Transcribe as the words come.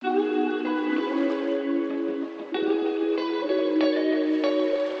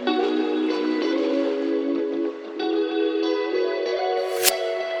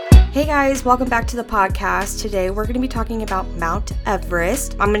Hey guys, welcome back to the podcast. Today we're going to be talking about Mount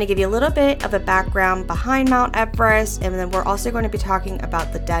Everest. I'm going to give you a little bit of a background behind Mount Everest, and then we're also going to be talking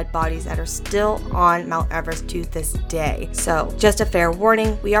about the dead bodies that are still on Mount Everest to this day. So just a fair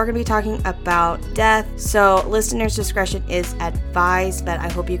warning, we are going to be talking about death, so listeners' discretion is advised, but I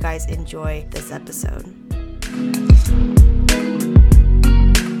hope you guys enjoy this episode.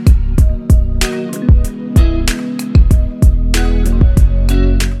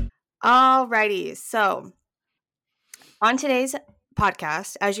 Alrighty, so on today's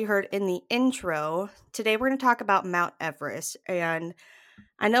podcast, as you heard in the intro, today we're going to talk about Mount Everest. And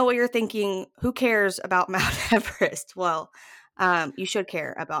I know what you're thinking, who cares about Mount Everest? Well, you should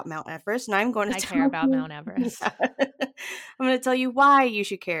care about Mount Everest, and I'm going to care about Mount Everest. Yeah. I'm going to tell you why you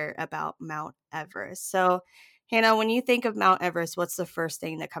should care about Mount Everest. So, Hannah, when you think of Mount Everest, what's the first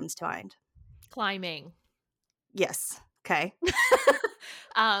thing that comes to mind? Climbing. Yes. Okay.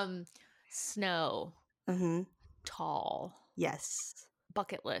 Snow. Mm-hmm. Tall. Yes.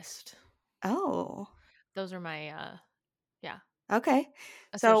 Bucket list. Oh. Those are my, Okay.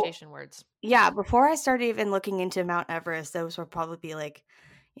 association words. Yeah, before I started even looking into Mount Everest, those would probably be like,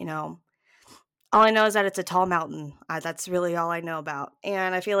 all I know is that it's a tall mountain. That's really all I know about.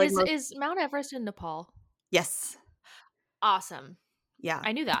 And I feel like Is Mount Everest in Nepal? Yes. Awesome. Yeah.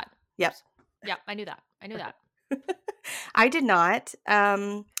 I knew that. Yep. Yeah, I knew that. I did not.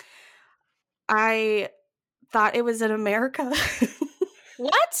 I thought it was in America.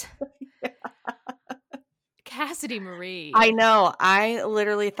 What? Yeah. Cassidy Marie. I know. I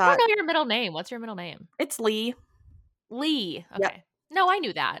literally thought. I don't know your middle name. What's your middle name? It's Lee. Lee. Okay. Yep. No, I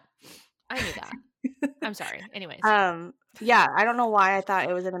knew that. I'm sorry. Anyways. Yeah, I don't know why I thought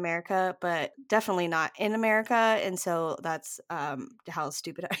it was in America, but definitely not in America. And so that's how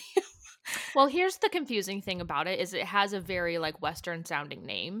stupid I am. Well, here's the confusing thing about it is it has a very like Western sounding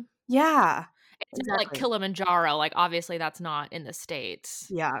name. Yeah. It's exactly. like Kilimanjaro. Like obviously that's not in the States.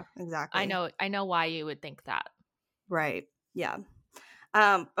 Yeah, exactly. I know why you would think that. Right. Yeah.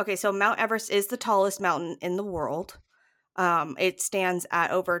 Okay, so Mount Everest is the tallest mountain in the world. It stands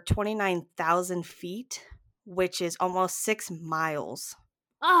at over 29,000 feet, which is almost 6 miles.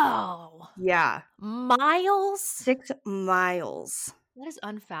 Oh. Yeah. Miles? 6 miles. That is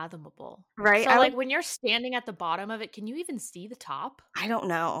unfathomable. Right? So like when you're standing at the bottom of it, can you even see the top? I don't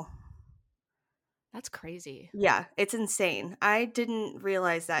know. That's crazy. Yeah, it's insane. I didn't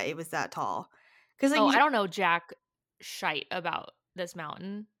realize that it was that tall. Because I don't know jack shite about this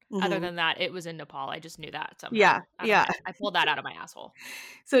mountain. Mm-hmm. Other than that, it was in Nepal. I just knew that somehow. Yeah, yeah. I pulled that out of my asshole.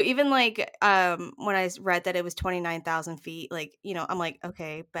 So even like when I read that it was 29,000 feet, like, I'm like,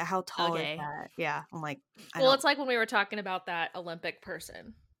 okay, but how tall is that? Yeah, I'm like, well, it's like when we were talking about that Olympic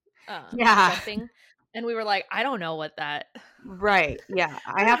person jumping, and we were like, I don't know what that. Right, yeah.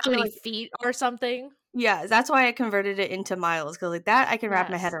 I have how many feet or something. Yeah, that's why I converted it into miles, because like that I can wrap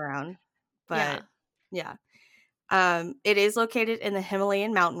my head around. But yeah. It is located in the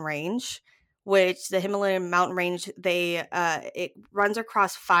Himalayan mountain range, which the Himalayan mountain range, it runs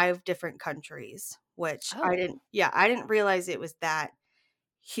across 5 different countries, which I didn't realize it was that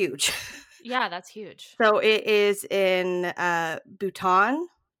huge. Yeah, that's huge. So it is in Bhutan,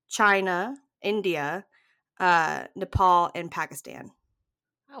 China, India, Nepal, and Pakistan.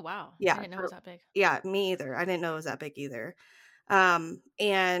 Oh, wow. Yeah. I didn't know it was that big. Yeah, me either. I didn't know it was that big either.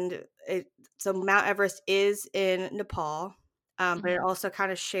 So Mount Everest is in Nepal, but it also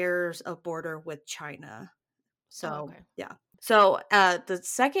kind of shares a border with China. So, yeah. So the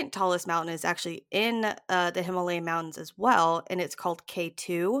second tallest mountain is actually in the Himalayan mountains as well, and it's called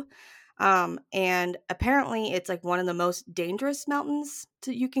K2. And apparently it's like one of the most dangerous mountains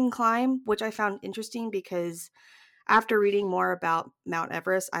you can climb, which I found interesting because after reading more about Mount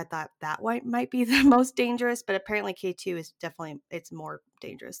Everest, I thought that might be the most dangerous, but apparently K2 is it's more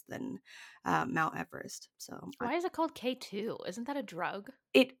dangerous than Mount Everest. So why is it called K2? Isn't that a drug?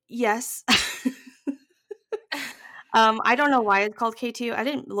 Yes. I don't know why it's called K2. I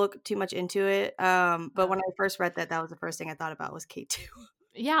didn't look too much into it. But when I first read that was the first thing I thought about was K2.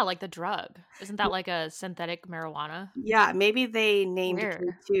 Yeah, like the drug. Isn't that like a synthetic marijuana? Yeah, maybe they named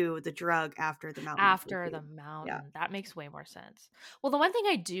K2 the drug after the mountain. After the mountain. Yeah. That makes way more sense. Well, the one thing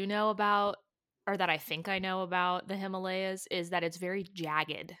I do know about, or that I think I know about the Himalayas, is that it's very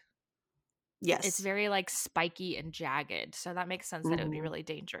jagged. Yes. It's very like spiky and jagged. So that makes sense that it would be really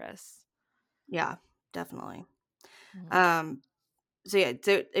dangerous. Yeah, definitely. So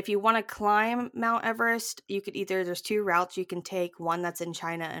if you want to climb Mount Everest, you could there's 2 routes you can take, one that's in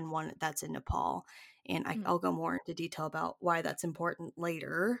China and one that's in Nepal. And I'll go more into detail about why that's important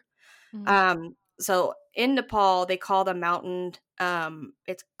later. So in Nepal, they call the mountain,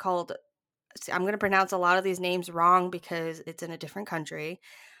 it's called, I'm going to pronounce a lot of these names wrong because it's in a different country,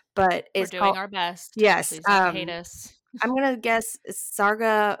 but We're it's doing called, our best. yes, Please don't hate us. I'm going to guess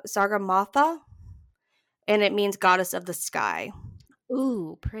Sargamatha, and it means goddess of the sky.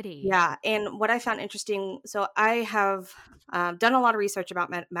 Ooh, pretty. Yeah, and what I found interesting, so I have done a lot of research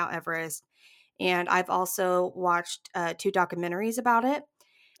about Mount Everest, and I've also watched 2 documentaries about it.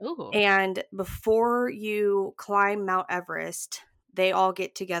 Ooh. And before you climb Mount Everest, they all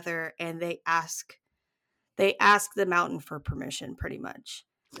get together and they ask the mountain for permission, pretty much.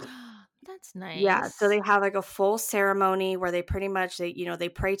 That's Yeah, so nice. they have like a full ceremony where they pretty much they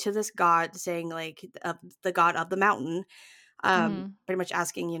pray to this god, saying like the god of the mountain, pretty much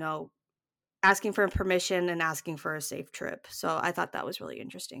asking asking for permission and asking for a safe trip. So I thought that was really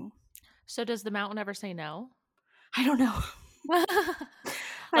interesting. So does the mountain ever say no? I don't know.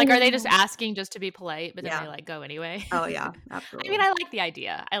 I Like, are don't they just know. asking just to be polite, but then they Yeah. like go anyway? Oh yeah, I mean, absolutely. I like the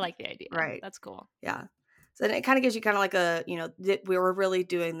idea. I like the idea. Right. That's cool. Yeah. So then it kind of gives you kind of like a, we were really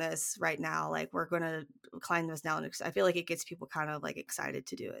doing this right now. Like we're going to climb this now. And I feel like it gets people kind of like excited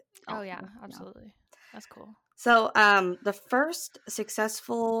to do it. Oh yeah, Also. Yeah. absolutely. That's cool. So the first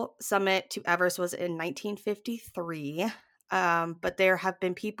successful summit to Everest was in 1953. But there have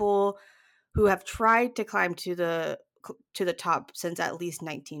been people who have tried to climb to the top since at least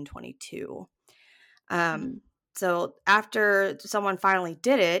 1922. So after someone finally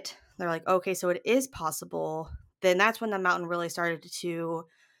did it, they're like, okay, so it is possible. Then that's when the mountain really started to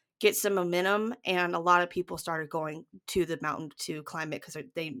get some momentum, and a lot of people started going to the mountain to climb it because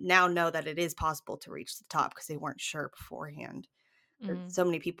they now know that it is possible to reach the top because they weren't sure beforehand. So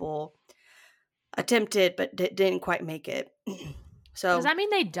many people attempted but didn't quite make it. Does So that mean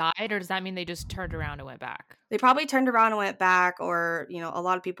they died, or does that mean they just turned around and went back? they probably turned around and went back, or a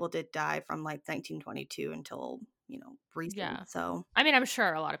lot of people did die from like 1922 until recent. Yeah. So I mean, I'm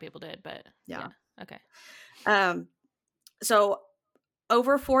sure a lot of people did, but yeah. yeah. Okay. Um, so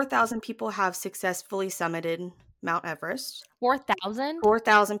over 4,000 people have successfully summited Mount Everest. 4,000?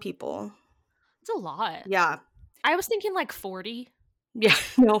 4,000 people. That's a lot. Yeah. I was thinking like 40. Yeah.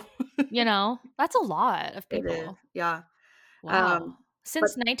 No, That's a lot of it is. people. Yeah. Wow. But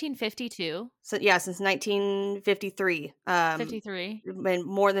Since 1952, so yeah, since 1953, 53. been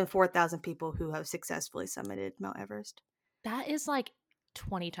more than 4,000 people who have successfully summited Mount Everest. That is like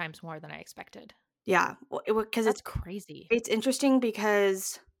 20 times more than I expected. Yeah, because That's crazy. it's interesting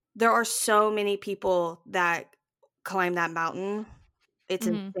because there are so many people that climb that mountain. It's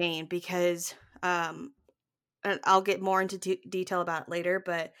insane because and I'll get more into detail about it later,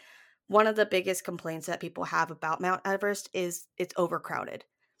 but one of the biggest complaints that people have about Mount Everest is it's overcrowded.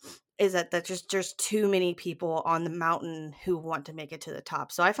 Is that there's too many people on the mountain who want to make it to the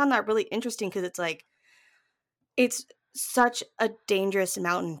top. So I found that really interesting because it's like it's such a dangerous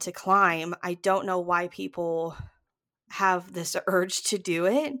mountain to climb. I don't know why people have this urge to do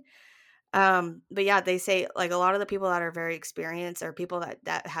it. But yeah, they say like a lot of the people that are very experienced or people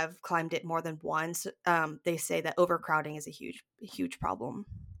that have climbed it more than once, they say that overcrowding is a huge problem.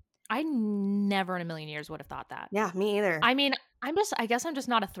 I never in a million years would have thought that. Yeah, me either. I mean, I guess I'm just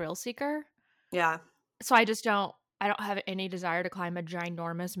not a thrill seeker. Yeah. So I don't have any desire to climb a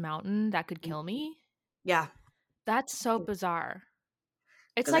ginormous mountain that could kill me. Yeah. That's so bizarre.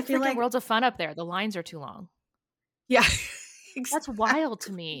 It's 'Cause I like feel freaking like Worlds of Fun up there. The lines are too long. yeah. That's wild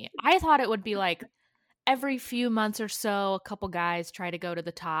to me. I thought it would be like every few months or so, a couple guys try to go to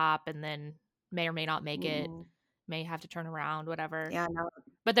the top and then may or may not make it, may have to turn around, whatever. Yeah, no.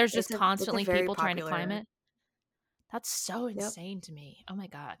 But there's just It's a constantly very people trying to climb popular. it. That's so Yep. insane to me. Oh my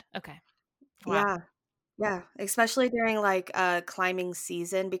God. Okay. Wow. Yeah. Yeah, especially during like climbing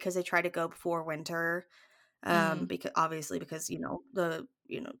season because they try to go before winter. Because obviously because the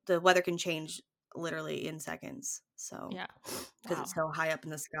weather can change literally in seconds. So Yeah. because Wow. it's so high up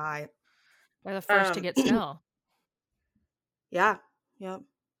in the sky. They're the first to get snow. Yeah. Yep.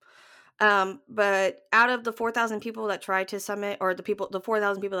 But out of the 4,000 people that tried to summit, or the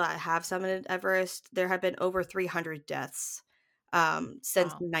 4,000 people that have summited Everest, there have been over 300 deaths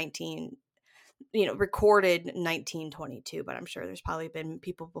since Wow. recorded 1922. But I'm sure there's probably been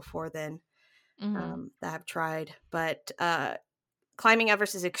people before then that have tried. But climbing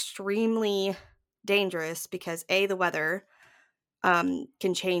Everest is extremely dangerous because the weather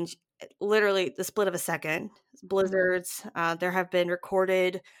can change literally the split of a second. Blizzards. There have been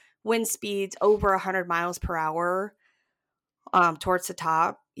recorded wind speeds over 100 miles per hour towards the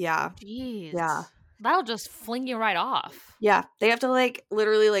top. Yeah. Jeez. Yeah. That'll just fling you right off. Yeah. They have to like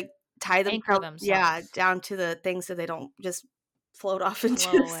literally like tie Anchor themselves themselves. down to the thing so they don't just float off into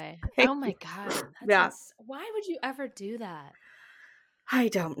blow away. space. Oh my god, Yeah. why would you ever do that? I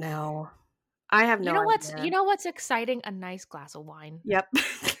don't know. I have no idea. You know what's exciting? A nice glass of wine, Yep.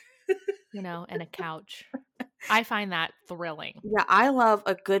 and a couch. I find that thrilling. Yeah, I love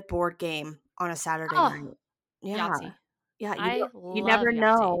a good board game on a Saturday Oh, night. Yeah. Yahtzee. Yeah, I you love never Yahtzee.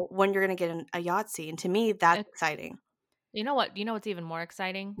 know when you're gonna get a Yahtzee, and to me, that's Uh, exciting. You know what? You know what's even more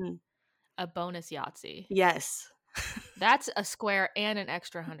exciting? Hmm. A bonus Yahtzee. Yes. That's a square and an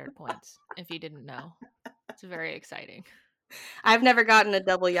extra 100 points, if you didn't know. It's very exciting. I've never gotten a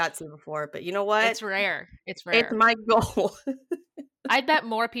double Yahtzee before, but you know what? It's rare. It's It's rare. my goal. I bet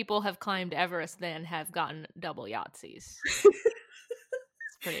more people have climbed Everest than have gotten double Yahtzees.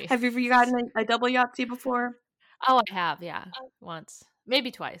 It's pretty. Have you gotten a double Yahtzee before? Oh, I have, yeah. Once.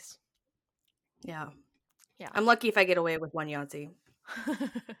 Maybe twice. Yeah. Yeah. I'm lucky if I get away with one Yahtzee.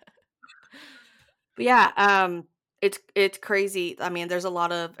 But yeah, it's crazy. I mean, there's a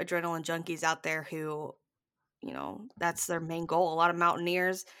lot of adrenaline junkies out there who, that's their main goal. A lot of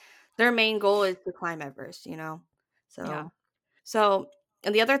mountaineers, their main goal is to climb Everest, So Yeah. so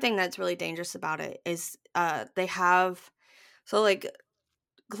and the other thing that's really dangerous about it is they have like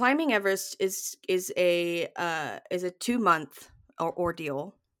climbing Everest is a 2-month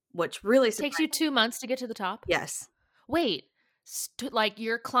ordeal, which really Takes you 2 months to get to the top? Yes. Wait. Like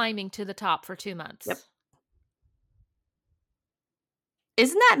you're climbing to the top for 2 months. Yep.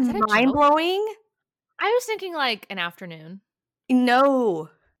 Isn't that Is that a mind joke? blowing? I was thinking like an afternoon. No.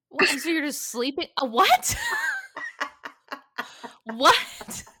 What? So you're just sleeping? What?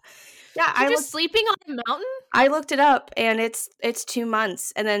 What? Yeah, You're just sleeping on a mountain? I looked it up, and it's 2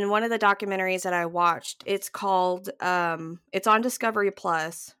 months. And then one of the documentaries that I watched, it's called it's on Discovery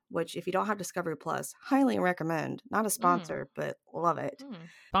Plus, which if you don't have Discovery Plus, highly recommend. Not a sponsor, but love it.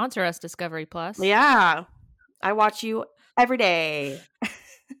 Sponsor us, Discovery Plus. Yeah. I watch you every day.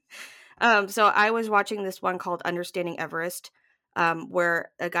 So I was watching this one called Understanding Everest,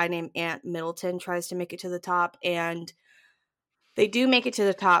 where a guy named Ant Middleton tries to make it to the top, and they do make it to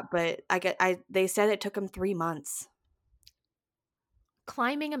the top, but they said it took him 3 months.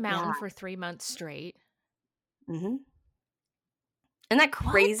 Climbing a mountain for 3 months straight. Mm-hmm. Isn't that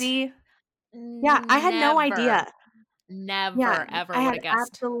crazy? What? Yeah, I had no idea. Never, ever would have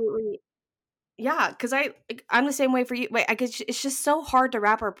guessed. Absolutely. Yeah, because I'm the same way for you. Wait, I guess it's just so hard to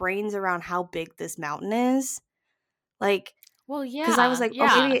wrap our brains around how big this mountain is. Like, well, yeah, because I was like, yeah,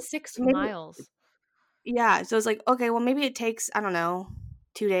 oh, maybe 6 maybe, miles. Yeah, so it's like, okay, well, maybe it takes, I don't know,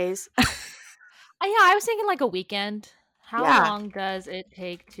 2 days. Yeah, I was thinking like a weekend. How Yeah. long does it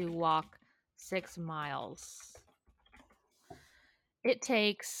take to walk 6 miles? It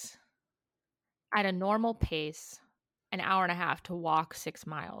takes, at a normal pace, an hour and a half to walk 6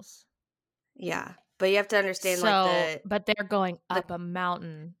 miles. Yeah, but you have to understand, but they're going up a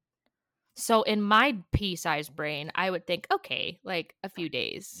mountain. So in my pea-sized brain, I would think, okay, like a few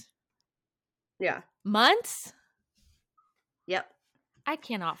days. Yeah. Months? Yep. I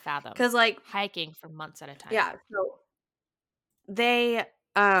cannot fathom. Because hiking for months at a time. Yeah, so they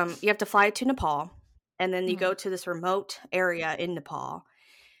you have to fly to Nepal, and then you go to this remote area in Nepal,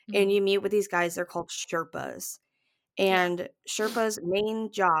 and you meet with these guys. They're called Sherpas, and Sherpa's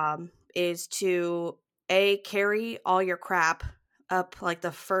main job is to carry all your crap up like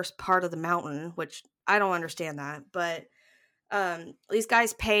the first part of the mountain, which I don't understand that, but these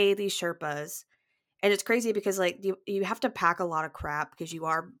guys pay these Sherpas. And it's crazy because you have to pack a lot of crap because you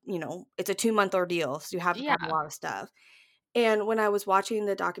are, it's a 2-month ordeal. So you have to pack a lot of stuff. And when I was watching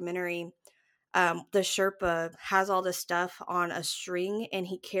the documentary, the Sherpa has all this stuff on a string and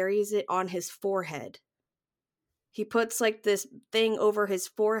he carries it on his forehead. He puts like this thing over his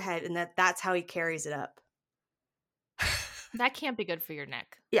forehead and that's how he carries it up. That can't be good for your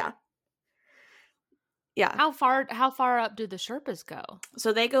neck. Yeah. Yeah. How far up do the Sherpas go?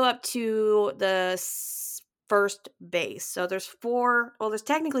 So they go up to the first base. So there's there's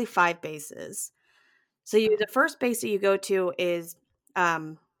technically 5 bases. So the first base that you go to is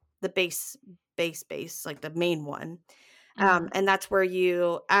the base, like the main one. And that's where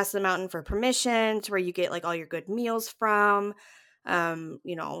you ask the mountain for permission. It's where you get like all your good meals from.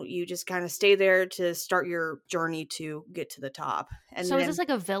 You just kind of stay there to start your journey to get to the top. And so is this like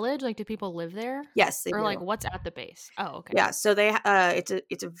a village? Like, do people live there? Yes, they or do. Like what's at the base? Oh, okay. Yeah, so they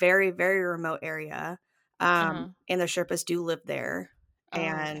it's a very, very remote area. And the Sherpas do live there.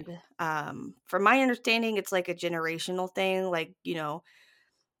 And from my understanding, it's like a generational thing. Like,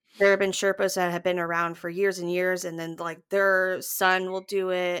 there have been Sherpas that have been around for years and years, and then like their son will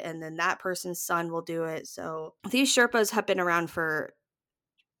do it, and then that person's son will do it. So these Sherpas have been around for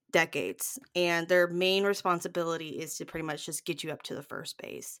decades, and their main responsibility is to pretty much just get you up to the first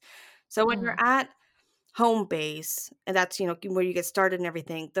base. So when you're at home base, and that's, where you get started and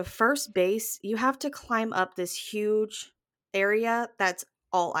everything, the first base, you have to climb up this huge area that's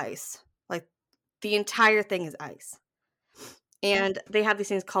all ice. Like, the entire thing is ice. And they have these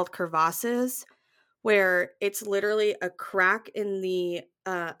things called crevasses, where it's literally a crack in the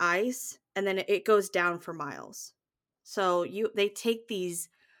ice, and then it goes down for miles. So they take these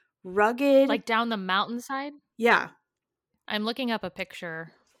rugged, Like down the mountainside? yeah, I'm looking up a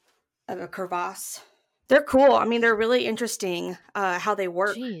picture of a crevasse. They're cool. I mean, they're really interesting how they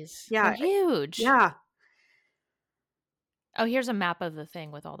work. Jeez, Yeah, they're huge. yeah. Oh, here's a map of the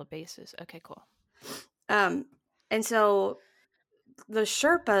thing with all the bases. Okay, cool. And so the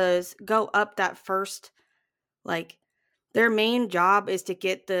Sherpas go up that first, like, their main job is to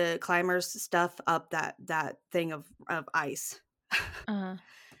get the climbers' stuff up that thing of ice.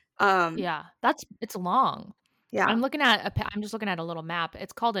 Yeah, it's long. Yeah. I'm just looking at a little map.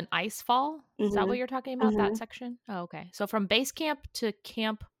 It's called an ice fall. Is that what you're talking about? That section? Oh, okay. So from base camp to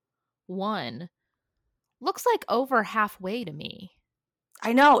camp 1 looks like over halfway to me.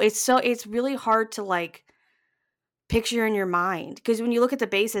 I know. It's really hard to, like, picture in your mind, because when you look at the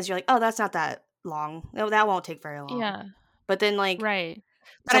bases, you're like, oh, that's not that long. No, that won't take very long. Yeah. But then, like, Right.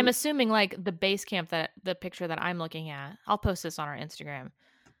 But I'm assuming, like, the base camp, that the picture that I'm looking at, I'll post this on our Instagram,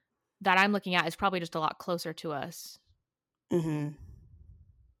 that I'm looking at is probably just a lot closer to us. I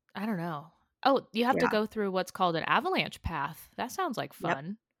don't know. Oh, you have to go through what's called an avalanche path. That sounds like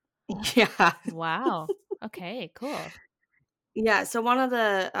fun. Yep. Yeah. Wow. Okay, cool. Yeah, so one of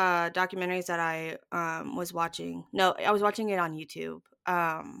the documentaries that I was watching, no, I was watching it on YouTube,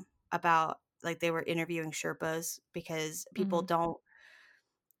 about, like, they were interviewing Sherpas, because people don't,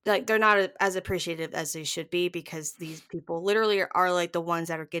 like, they're not as appreciative as they should be, because these people literally are like the ones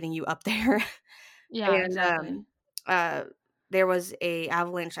that are getting you up there. Yeah, And exactly. there was a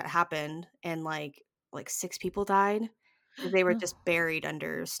avalanche that happened, and like 6 people died because they were just buried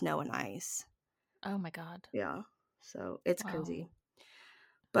under snow and ice. Oh my God. Yeah. So it's Wow. crazy.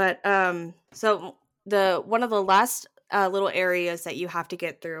 But so one of the last little areas that you have to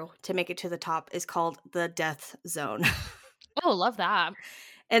get through to make it to the top is called the death zone. Oh, love that.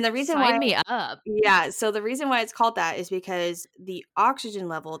 And the reason Sign why me up. Yeah, so the reason why it's called that is because the oxygen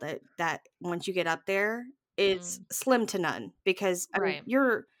level that once you get up there, it's slim to none, because I mean,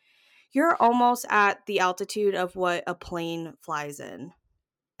 Right. you're almost at the altitude of what a plane flies in.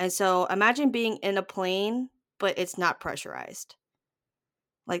 And so imagine being in a plane, but it's not pressurized.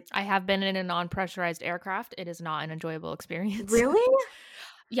 Like, I have been in a non-pressurized aircraft. It is not an enjoyable experience. really?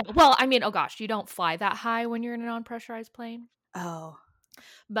 Yeah. Well, I mean, oh gosh, you don't fly that high when you're in a non-pressurized plane. Oh.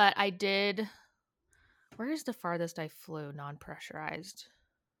 But I did. Where is the farthest I flew non-pressurized?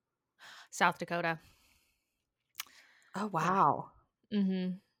 South Dakota. Oh, wow.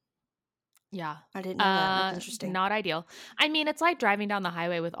 Yeah. I didn't know that. That's interesting. Not ideal. I mean, it's like driving down the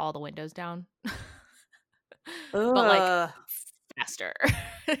highway with all the windows down. But like faster.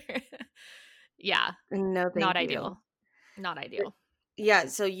 Yeah. No, thank Not you. ideal. Not ideal. Yeah,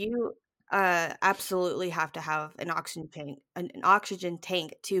 so you absolutely have to have an oxygen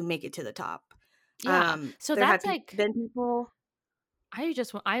tank to make it to the top. Yeah. So There that's have like, been people.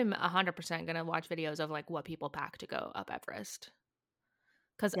 I'm 100% going to watch videos of like what people pack to go up Everest.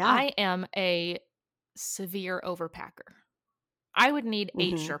 Because Yeah. I am a severe overpacker. I would need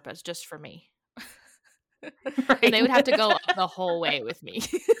 8 Sherpas just for me. Right. And they would have to go up the whole way with me.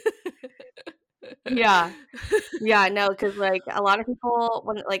 Yeah. Yeah, no, because like a lot of people,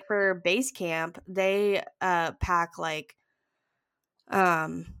 when, like, for base camp, they pack like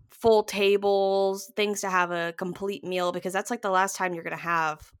full tables, things to have a complete meal, because that's like the last time you're gonna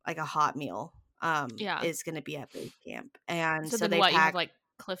have like a hot meal. Yeah. Is gonna be at base camp. And So so then they what? You have pack. like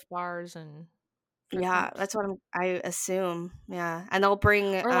Cliff Bars and Fruit Yeah, Loops? that's what I assume. Yeah. And they'll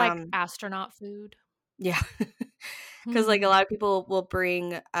bring Or like astronaut food? yeah. Because like a lot of people will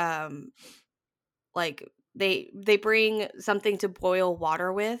bring like they bring something to boil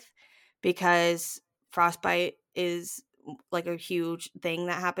water with, because frostbite is like a huge thing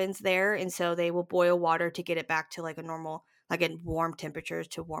that happens there, and so they will boil water to get it back to like a normal, like a warm temperature,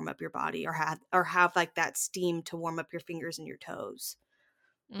 to warm up your body, or have like that steam to warm up your fingers and your toes,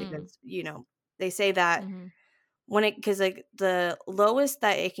 because they say that because like the lowest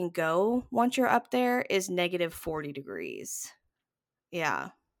that it can go once you're up there is -40 degrees.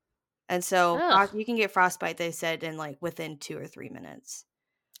 Yeah. And so you can get frostbite, they said, in like within 2 or 3 minutes.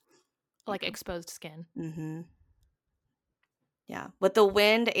 Like exposed skin. Mm-hmm. Yeah. With the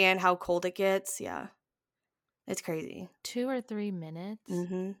wind and how cold it gets. Yeah. It's crazy. 2 or 3 minutes?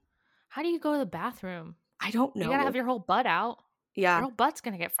 Mm-hmm. How do you go to the bathroom? I don't know. You gotta have your whole butt out. Yeah. Your whole butt's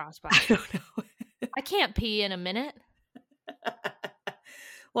gonna get I frostbite. don't know. I can't pee in a minute.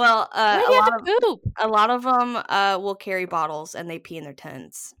 Well, Where do you have to poop? a lot of them will carry bottles and they pee in their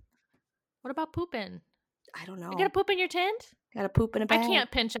tents. What about pooping? I don't know. You gotta poop in your tent? Gotta poop in a I bag.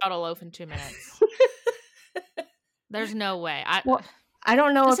 can't pinch out a loaf in 2 minutes. There's no way. Well, I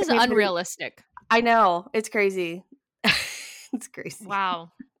don't know. This is unrealistic. I know. It's crazy. It's crazy.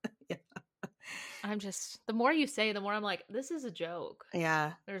 Wow. Yeah. I'm just, the more you say, the more I'm like, this is a joke.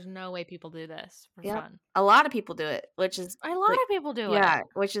 Yeah. There's no way people do this for fun. A lot of people do it, which is a lot of people do it. Yeah,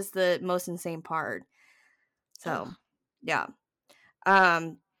 which is the most insane part. So, yeah.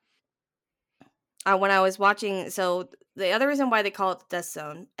 When I was watching, so the other reason why they call it the death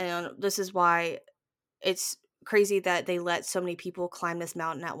zone, and this is why it's crazy that they let so many people climb this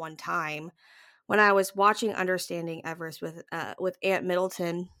mountain at one time. When I was watching Understanding Everest with Aunt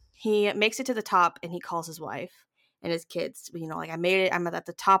Middleton, he makes it to the top and he calls his wife and his kids. You know, like, I made it. I'm at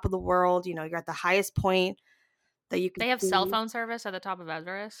the top of the world. You know, you're at the highest point that you can. They have cell phone service at the top of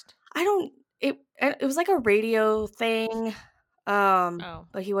Everest? It was like a radio thing.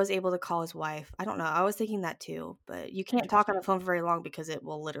 But he was able to call his wife. I don't know. I was thinking that too, but you can't talk on the phone for very long because it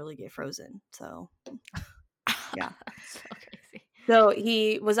will literally get frozen. So, yeah. So crazy. So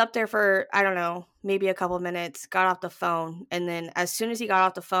he was up there for, I don't know, maybe a couple of minutes, got off the phone. And then as soon as he got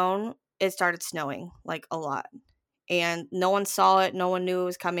off the phone, it started snowing, like, a lot. And no one saw it. No one knew it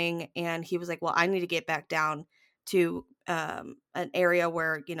was coming. And he was like, well, I need to get back down to an area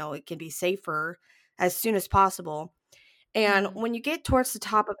where, you know, it can be safer as soon as possible. And when you get towards the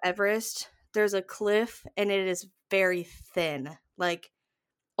top of Everest, there's a cliff and it is very thin. Like,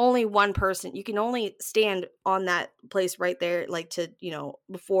 only one person, you can only stand on that place right there, like, to, you know,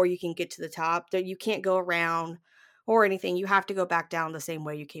 before you can get to the top. You can't go around or anything. You have to go back down the same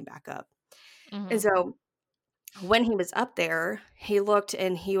way you came back up. And so when he was up there, he looked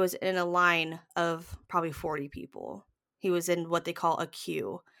and he was in a line of probably 40 people. He was in what they call a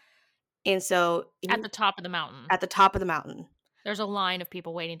queue. And so at the top of the mountain. At the top of the mountain. There's a line of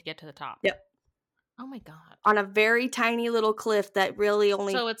people waiting to get to the top. Yep. Oh my God. On a very tiny little cliff that really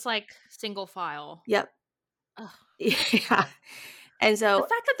only. So it's like single file. Yep. Ugh. Yeah. And so the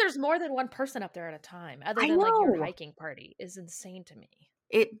fact that there's more than one person up there at a time, other than like your hiking party, is insane to me.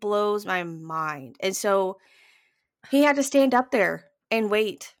 It blows my mind. And so he had to stand up there and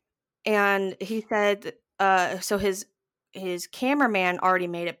wait. And he said, so his cameraman already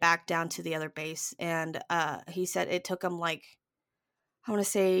made it back down to the other base. And he said it took him, like, I want to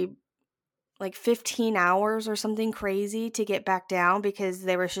say, like 15 hours or something crazy to get back down because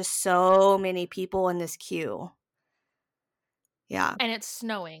there was just so many people in this queue. Yeah. And it's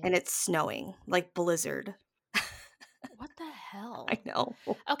snowing. Like blizzard. What the hell? I know.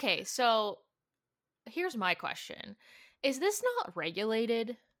 Okay, so here's my question. Is this not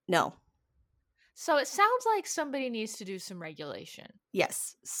regulated? No. So it sounds like somebody needs to do some regulation.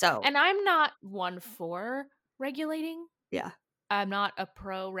 Yes. So. And I'm not one for regulating. Yeah. I'm not a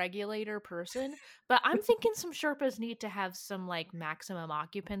pro-regulator person, but I'm thinking some Sherpas need to have some, like, maximum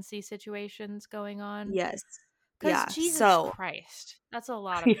occupancy situations going on. Yes. Because Jesus Christ, that's a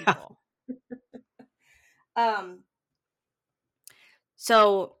lot of people.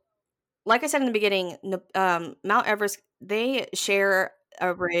 So, like I said in the beginning, Mount Everest, they share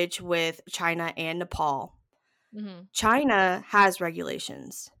a ridge with China and Nepal. Mm-hmm. China has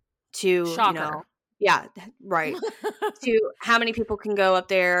regulations to, Shocker. You know, yeah, right. To how many people can go up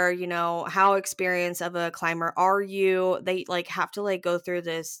there, you know, how experienced of a climber are you? They, like, have to, like, go through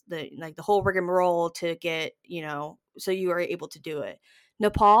the whole rigmarole to get, you know, so you are able to do it.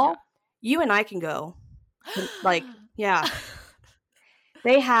 Nepal, you and I can go. Like, yeah.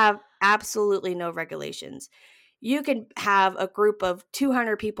 They have absolutely no regulations. You can have a group of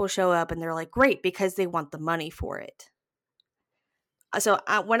 200 people show up and they're like, great, because they want the money for it. So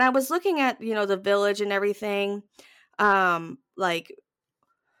when I was looking at, you know, the village and everything, like,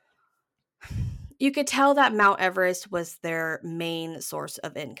 you could tell that Mount Everest was their main source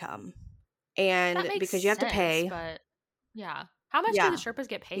of income. And because you have to pay. But yeah. How much do the Sherpas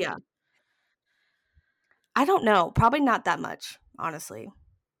get paid? Yeah. I don't know. Probably not that much, honestly.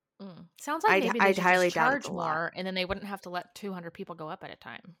 Sounds like maybe they should just charge more, and then they wouldn't have to let 200 people go up at a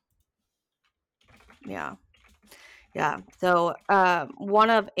time. Yeah. Yeah. So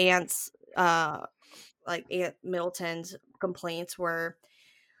one of Aunt Middleton's complaints were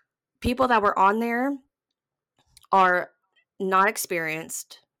people that were on there are not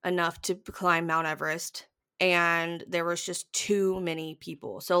experienced enough to climb Mount Everest, and there was just too many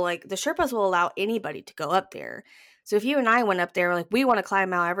people. So, like, the Sherpas will allow anybody to go up there. So if you and I went up there, like, we want to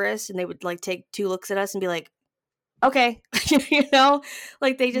climb Mount Everest, and they would like take 2 looks at us and be like, okay, you know,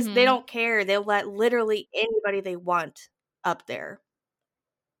 like they don't care. They'll let literally anybody they want up there.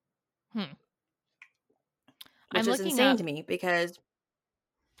 Which I'm is looking insane up. to me because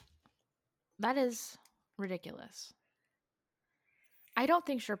that is ridiculous. I don't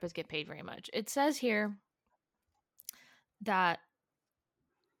think Sherpas get paid very much. It says here that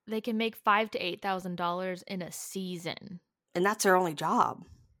they can make $5,000 to $8,000 in a season, and that's their only job.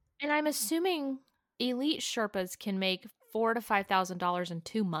 And I'm assuming elite Sherpas can make $4,000 to $5,000 in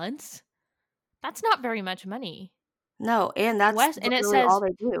 2 months. That's not very much money. No, and that's and it really says all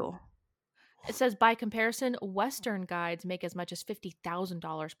they do. It says by comparison, Western guides make as much as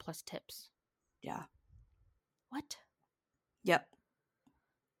 $50,000 plus tips. Yeah. What? Yep.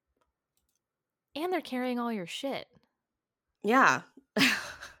 And they're carrying all your shit. Yeah.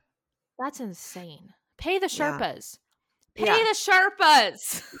 That's insane. Pay the Sherpas. Yeah. Pay the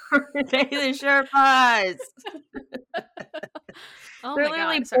Sherpas. Pay the Sherpas. Oh They're my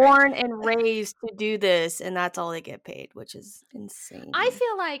literally God, sorry. born and raised to do this, and that's all they get paid, which is insane. I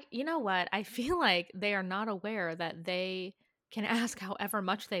feel like, you know what? I feel like they are not aware that they can ask however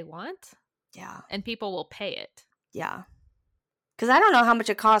much they want. Yeah. And people will pay it. Yeah. Because I don't know how much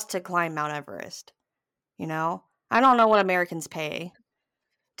it costs to climb Mount Everest. You know? I don't know what Americans pay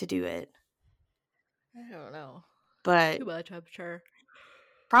to do it. I don't know. But too much, I'm sure.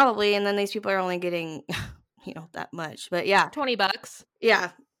 Probably, and then these people are only getting, you know, that much. But yeah. $20.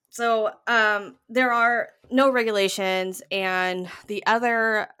 Yeah. So there are no regulations, and the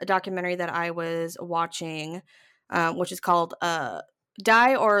other documentary that I was watching, which is called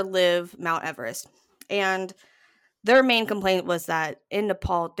Die or Live Mount Everest. And their main complaint was that in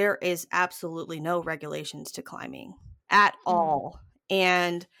Nepal, there is absolutely no regulations to climbing at all.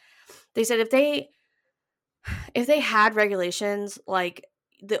 And they said if they had regulations, like,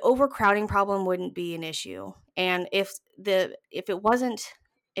 the overcrowding problem wouldn't be an issue. And if they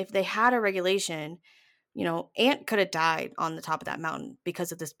had a regulation, you know, Ant could have died on the top of that mountain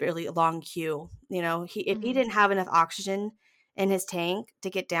because of this really long queue. You know, if he didn't have enough oxygen in his tank to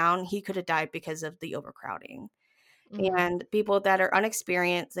get down, he could have died because of the overcrowding. And people that are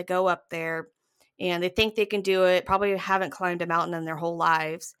unexperienced, that go up there and they think they can do it, probably haven't climbed a mountain in their whole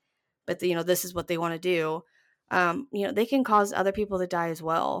lives, but you know, this is what they want to do. You know, they can cause other people to die as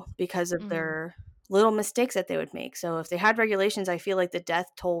well because of their little mistakes that they would make. So if they had regulations, I feel like the death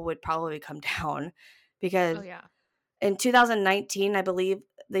toll would probably come down, because in 2019, I believe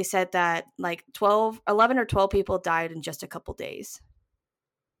they said that like 11 or 12 people died in just a couple days.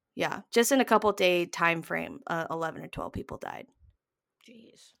 Yeah, just in a couple day time frame, 11 or 12 people died.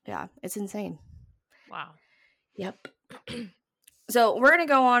 Jeez. Yeah, it's insane. Wow. Yep. So we're gonna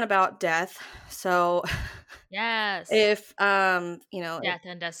go on about death. So yes, if you know, death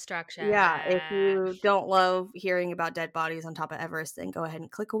and destruction. Yeah, if you don't love hearing about dead bodies on top of Everest, then go ahead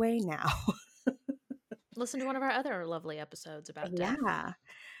and click away now. Listen to one of our other lovely episodes about death.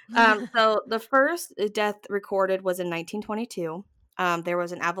 Yeah. So the first death recorded was in 1922. There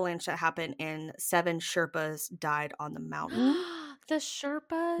was an avalanche that happened, and 7 Sherpas died on the mountain. The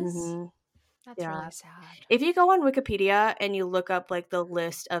Sherpas? Mm-hmm. That's really sad. If you go on Wikipedia and you look up like the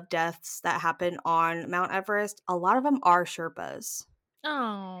list of deaths that happen on Mount Everest, a lot of them are Sherpas.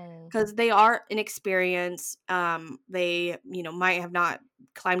 Oh. Because they are inexperienced. They, you know, might have not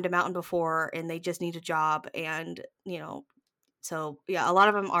climbed a mountain before, and they just need a job. And, you know, so yeah, a lot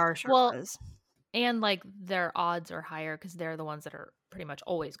of them are Sherpas. Well, and like their odds are higher because they're the ones that are pretty much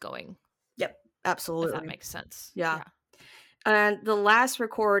always going. Yep, absolutely. If that makes sense. Yeah. And the last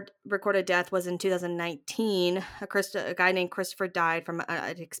recorded death was in 2019. A guy named Christopher died from an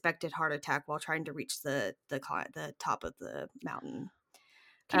unexpected heart attack while trying to reach the top of the mountain.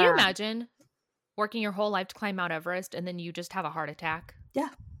 Can you imagine working your whole life to climb Mount Everest and then you just have a heart attack? Yeah.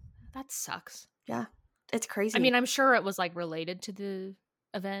 That sucks. Yeah. It's crazy. I mean, I'm sure it was like related to the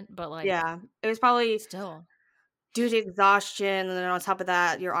event, but like, yeah, it was probably still due to exhaustion, and then on top of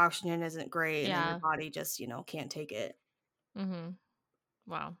that, your oxygen isn't great, and then your body just, you know, can't take it.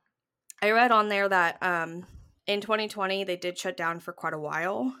 Wow. I read on there that in 2020 they did shut down for quite a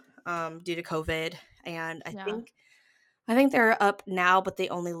while due to COVID, and I think they're up now, but they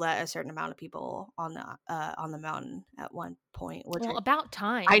only let a certain amount of people on the mountain at one point. About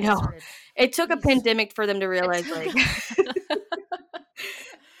time. I know. It took a pandemic for them to realize, like,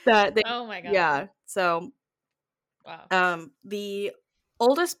 that they, oh my God. Yeah. So, wow. The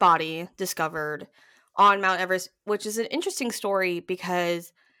oldest body discovered on Mount Everest, which is an interesting story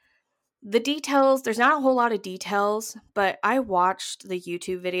because The details, there's not a whole lot of details, but I watched the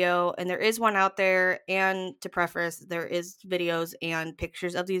YouTube video, and there is one out there, and to preface, there is videos and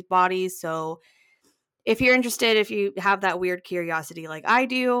pictures of these bodies, so if you're interested, if you have that weird curiosity like I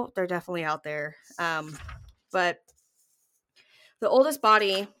do, they're definitely out there. But the oldest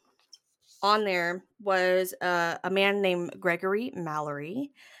body on there was a man named Gregory Mallory.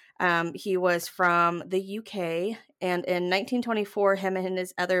 He was from the UK, and in 1924, him and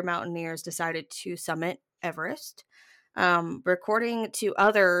his other mountaineers decided to summit Everest. According to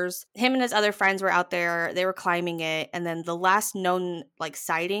others, him and his other friends were out there, they were climbing it, and then the last known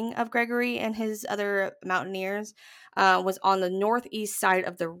sighting of Gregory and his other mountaineers was on the northeast side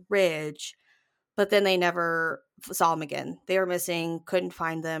of the ridge, but then they never saw him again. They were missing, couldn't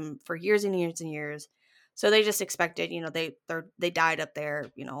find them for years and years and years. So they just expected, they died up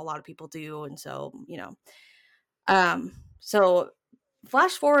there, a lot of people do, and so, so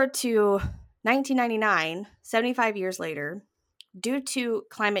flash forward to 1999, 75 years later, due to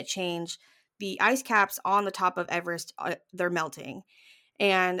climate change, the ice caps on the top of Everest, they're melting.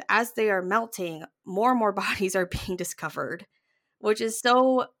 And as they are melting, more and more bodies are being discovered, which is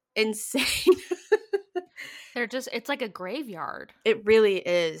so insane. It's like a graveyard. It really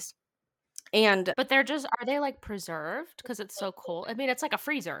is. But are they preserved because it's so cold? I mean, it's like a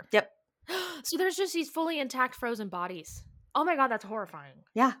freezer. Yep. So there's just these fully intact frozen bodies. Oh my God, that's horrifying.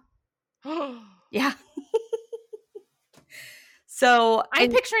 Yeah. Yeah. So I'm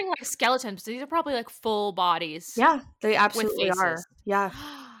picturing skeletons. These are probably full bodies. Yeah, they absolutely are. Yeah.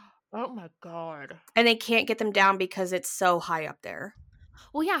 Oh my God. And they can't get them down because it's so high up there.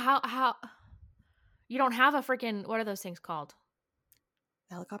 Well, yeah, how you don't have a freaking, what are those things called?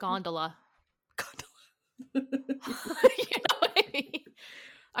 Helicopter? Gondola. You know what I mean?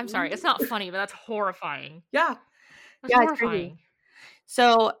 I'm sorry, it's not funny, but that's horrifying. Yeah. That's horrifying. It's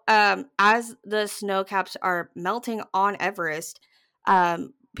so, as the snow caps are melting on Everest,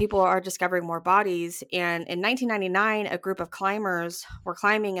 people are discovering more bodies. And in 1999, a group of climbers were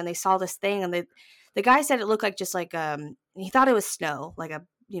climbing, and they saw this thing, and the guy said it looked like just he thought it was snow, a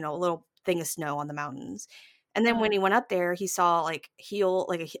little thing of snow on the mountains. And then when he went up there, he saw a heel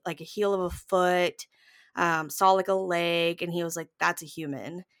of a foot, saw a leg, and he was like, "That's a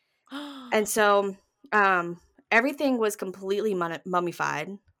human." And so, everything was completely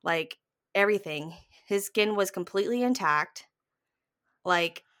mummified, everything. His skin was completely intact. Oh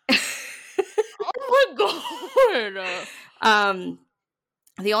my God.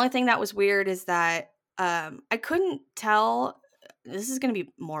 The only thing that was weird is that I couldn't tell. This is going to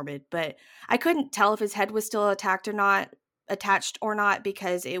be morbid, but I couldn't tell if his head was still attached or not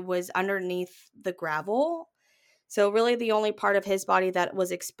because it was underneath the gravel. So really the only part of his body that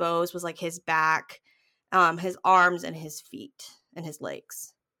was exposed was his back, his arms, and his feet and his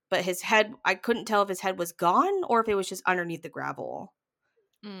legs. But his head, I couldn't tell if his head was gone or if it was just underneath the gravel.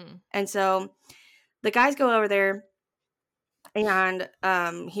 And so the guys go over there, and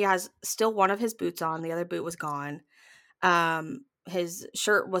he has still one of his boots on. The other boot was gone. His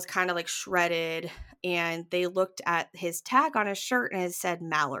shirt was kind of shredded, and they looked at his tag on his shirt, and it said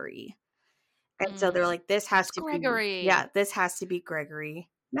Mallory. And so they're like, this has to Gregory. this has to be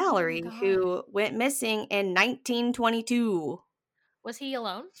Gregory Mallory, who went missing in 1922. Was he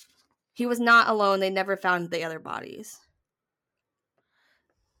alone? He was not alone. They never found the other bodies.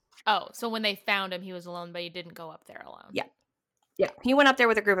 Oh, so when they found him, he was alone, but he didn't go up there alone. Yeah. Yeah. He went up there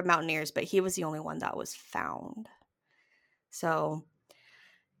with a group of mountaineers, but he was the only one that was found. So,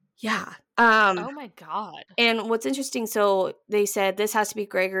 yeah. Oh my God. And what's interesting, so they said this has to be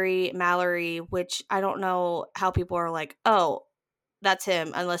Gregory Mallory, which I don't know how people are like, oh, that's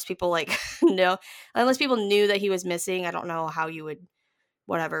him, unless people know, unless people knew that he was missing. I don't know how you would,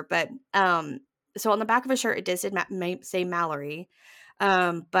 whatever. But so on the back of his shirt, it did say Mallory.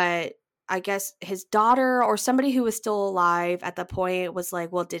 But I guess his daughter or somebody who was still alive at the point was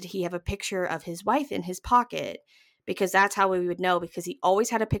like, well, did he have a picture of his wife in his pocket? Because that's how we would know, because he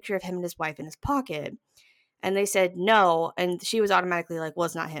always had a picture of him and his wife in his pocket. And they said no. And she was automatically like, well,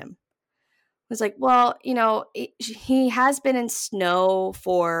 it's not him. I was like, well, he has been in snow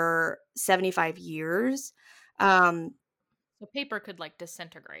for 75 years. So paper could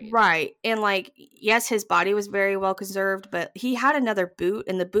disintegrate. Right. And yes, his body was very well conserved, but he had another boot,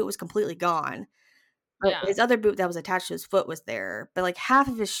 and the boot was completely gone. But his other boot that was attached to his foot was there. But half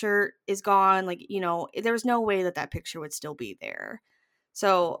of his shirt is gone. There was no way that picture would still be there.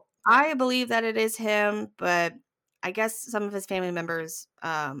 So I believe that it is him, but I guess some of his family members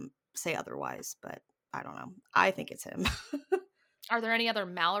say otherwise, but I don't know. I think it's him. Are there any other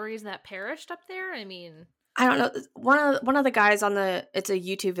Mallorys that perished up there? I mean, I don't know. One of the guys on it's a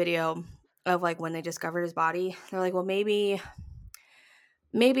YouTube video of like when they discovered his body. They're like, well, maybe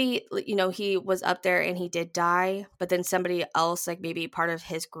he was up there and he did die, but then somebody else, like maybe part of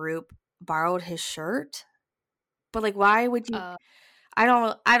his group, borrowed his shirt. But like, why would you? I don't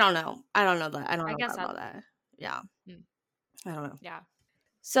know. I don't know that. I don't know about that. Yeah. I don't know. Yeah.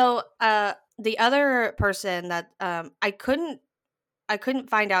 So, the other person that I couldn't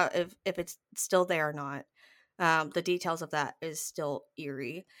find out if it's still there or not. The details of that is still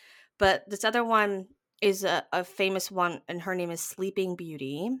eerie. But this other one is a famous one, and her name is Sleeping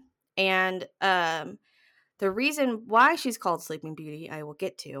Beauty. And the reason why she's called Sleeping Beauty, I will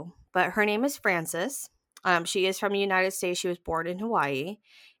get to. But her name is Francys. She is from the United States. She was born in Hawaii.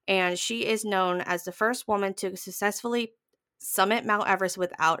 And she is known as the first woman to successfully summit Mount Everest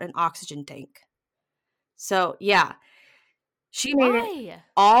without an oxygen tank. So, yeah. She made it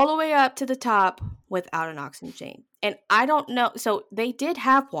all the way up to the top without an oxygen tank. And I don't know. So they did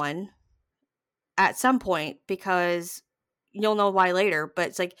have one at some point, because you'll know why later. But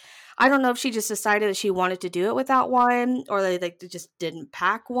it's like, I don't know if she just decided that she wanted to do it without one, or they just didn't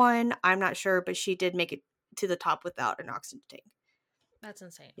pack one. I'm not sure, but she did make it to the top without an oxygen tank. That's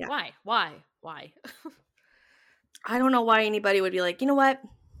insane. Yeah. Why? I don't know why anybody would be like, you know what?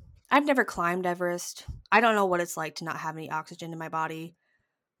 I've never climbed Everest. I don't know what it's like to not have any oxygen in my body,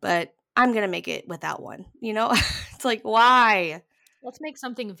 but I'm going to make it without one. You know, it's like, why? Let's make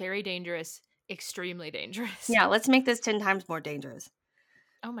something very dangerous extremely dangerous. Yeah, let's make this 10 times more dangerous.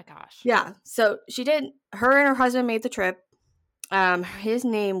 Oh my gosh. Yeah, so she did. Her and her husband made the trip. His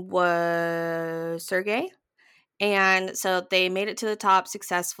name was Sergey. And so they made it to the top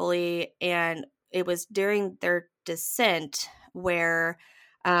successfully. And it was during their descent where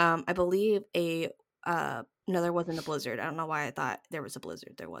I believe no, there wasn't a blizzard. I don't know why I thought there was a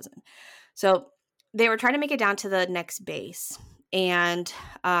blizzard. There wasn't. So they were trying to make it down to the next base. And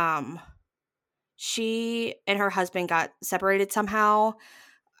she and her husband got separated somehow.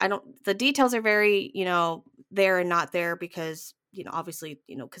 The details are very, there and not there, because, obviously,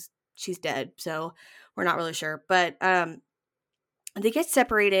 because she's dead. So we're not really sure. But they get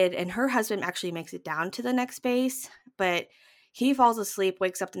separated, and her husband actually makes it down to the next base. But he falls asleep,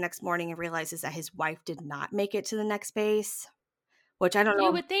 wakes up the next morning, and realizes that his wife did not make it to the next base, which I don't know.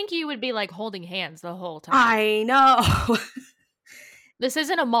 You would think you would be like holding hands the whole time. I know. This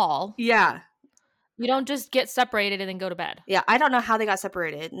isn't a mall. Yeah. You don't just get separated and then go to bed. Yeah, I don't know how they got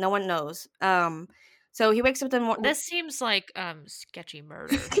separated. No one knows. So he wakes up in the morning. This seems like sketchy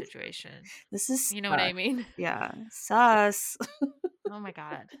murder situation. This is you know what I mean? Yeah, sus. Oh my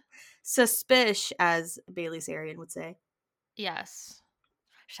god. Suspish, as Bailey Sarian would say. Yes.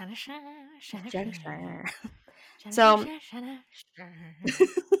 So,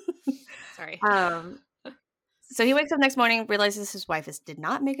 sorry. So he wakes up next morning, realizes his wife did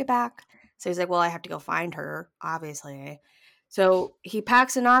not make it back. So he's like, well, I have to go find her, obviously. So he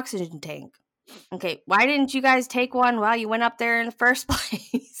packs an oxygen tank. Okay, why didn't you guys take one while you went up there in the first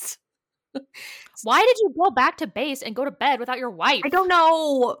place? Why did you go back to base and go to bed without your wife? I don't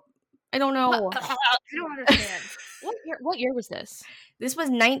know. I don't understand. What year was this? This was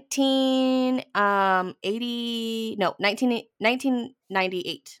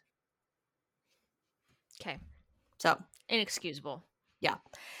 1998. Okay. So inexcusable. Yeah.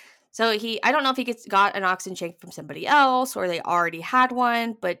 So I don't know if he got an oxygen tank from somebody else, or they already had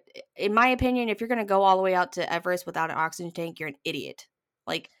one. But in my opinion, if you're going to go all the way out to Everest without an oxygen tank, you're an idiot.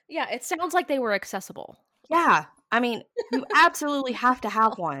 Like, yeah, it sounds like they were accessible. Yeah. I mean, you absolutely have to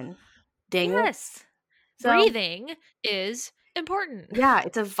have one. Dang yes. It. So, breathing is important. Yeah,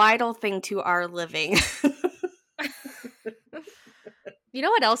 it's a vital thing to our living. You know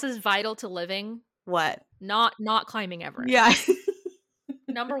what else is vital to living? What? Not climbing Everest. Yeah.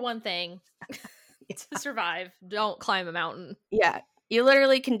 Number one thing to survive, don't climb a mountain. Yeah. You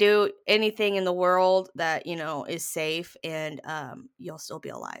literally can do anything in the world that, is safe, and you'll still be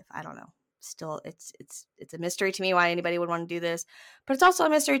alive. I don't know. Still, it's a mystery to me why anybody would want to do this. But it's also a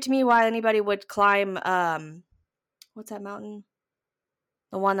mystery to me why anybody would climb what's that mountain?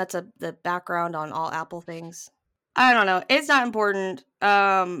 The one that's the background on all Apple things. I don't know. It's not important.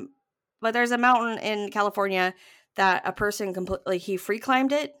 But there's a mountain in California that a person completely he free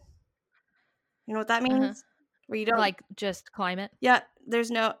climbed it. You know what that means? Uh-huh. Where you don't just climb it. Yeah,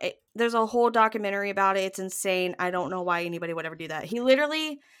 there's a whole documentary about it. It's insane. I don't know why anybody would ever do that. He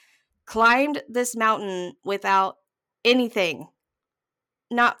literally climbed this mountain without anything.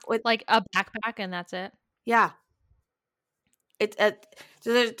 Not with like a backpack, and that's it. Yeah.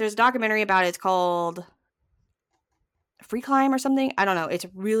 So there's a documentary about it. It's called Free Climb or something. I don't know. It's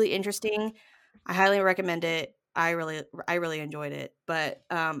really interesting. I highly recommend it. I really enjoyed it. But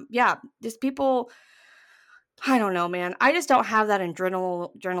yeah, just people, I don't know, man. I just don't have that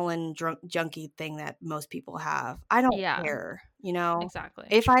adrenaline junkie thing that most people have. I don't Yeah, care, you know. exactly.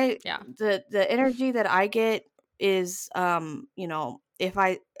 If I Yeah. the energy that I get is if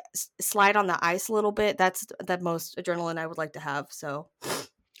I slide on the ice a little bit, that's the most adrenaline I would like to have. So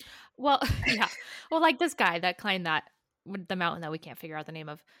Well, yeah. Well, like this guy that climbed the mountain that we can't figure out the name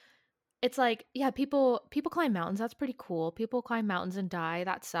of. It's like, yeah, people climb mountains. That's pretty cool. People climb mountains and die.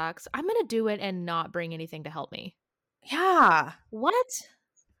 That sucks. I'm gonna do it and not bring anything to help me. yeah, What?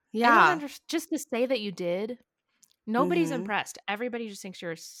 I don't yeah. understand. Just to say that you did, nobody's Mm-hmm. impressed. Everybody just thinks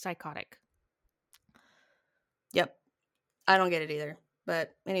you're psychotic. Yep. I don't get it either.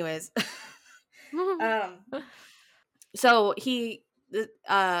 But anyways, um, so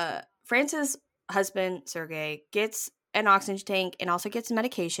Francis' husband Sergey gets an oxygen tank and also gets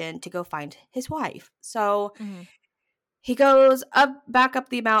medication to go find his wife. So Mhm. he goes back up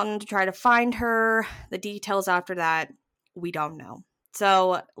the mountain to try to find her. The details after that, we don't know.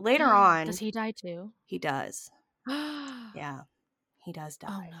 So later Does on, he die too? he does. Oh Yeah, he does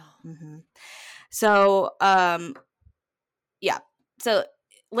die. no. Mm-hmm. So, yeah. So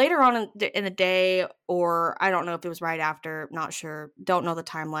later on in the day, or I don't know if it was right after, not sure. Don't know the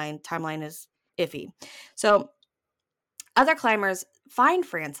timeline. Timeline is iffy. So other climbers find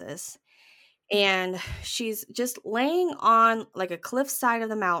Francis, and she's just laying on like a cliff side of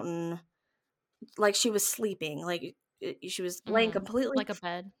the mountain, like she was sleeping. Like she was laying completely, Like a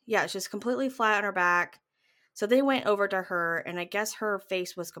bed. yeah, she's completely flat on her back. So they went over to her, and I guess her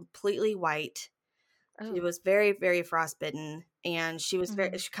face was completely white. She Oh. was very, very frostbitten, and she was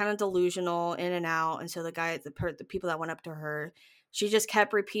Mhm. kind of delusional, in and out. And so the people that went up to her, she just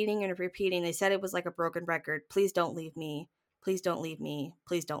kept repeating and repeating. They said it was like a broken record. Please don't leave me. Please don't leave me.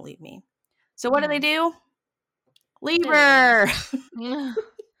 Please don't leave me. So what Mhm. do? Leave They leave her. her.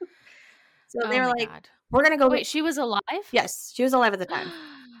 So they Oh were my like, god. we're gonna go get. Wait, she was alive? Yes, she was alive at the time.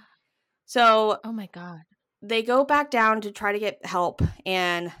 So Oh my god. they go back down to try to get help,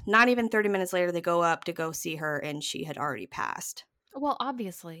 and not even 30 minutes later, they go up to go see her, and she had already passed. Well,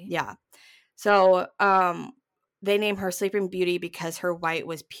 obviously. Yeah. So, they name her Sleeping Beauty because her white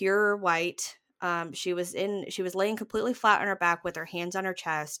was pure white. She was laying completely flat on her back with her hands on her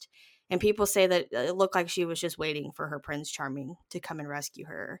chest, and people say that it looked like she was just waiting for her Prince Charming to come and rescue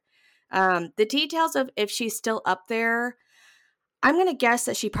her. The details of if she's still up there, I'm gonna guess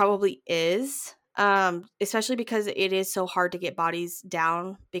that she probably is. Especially because it is so hard to get bodies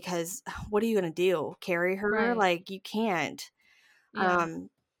down. Because what are you gonna do? Carry her? Right. Like you can't. Yeah. Um,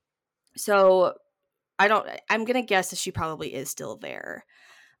 so I'm gonna guess that she probably is still there.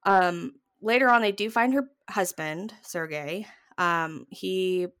 Later on they do find her husband, Sergey.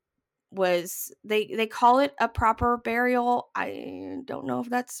 He was they call it a proper burial. I don't know if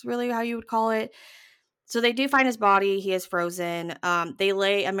that's really how you would call it. So they do find his body. He is frozen. They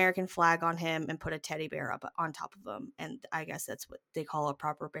lay American flag on him and put a teddy bear up on top of him. And I guess that's what they call a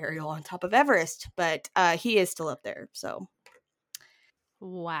proper burial on top of Everest. But he is still up there.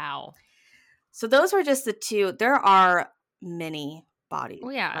 Wow. So those were just the two. There are many bodies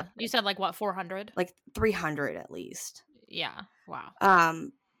Well, up yeah. there, You said like what, 400? like 300 at least. Yeah. Wow.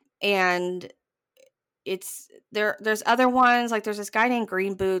 And it's there's other ones, like there's this guy named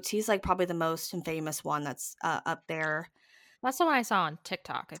Green Boots. He's like probably the most famous one that's up there. That's the one I saw on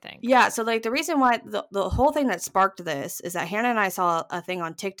TikTok, I think. Yeah, so like the reason why the whole thing that sparked this is that Hannah and I saw a thing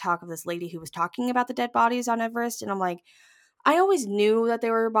on TikTok of this lady who was talking about the dead bodies on Everest, and I'm like, I always knew that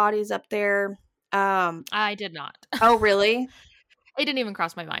there were bodies up there. I did not. Oh really? It didn't even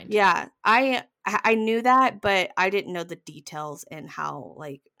cross my mind. Yeah, I knew that, but I didn't know the details and how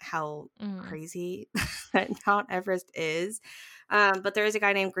Mm. crazy that Mount Everest is. But there is a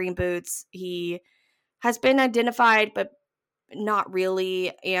guy named Green Boots. He has been identified, but not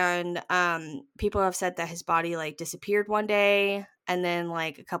really. And people have said that his body like disappeared one day, and then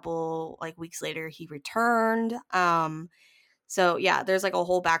like a couple like weeks later he returned. So yeah, there's like a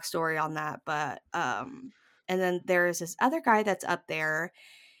whole backstory on that. But and then there's this other guy that's up there,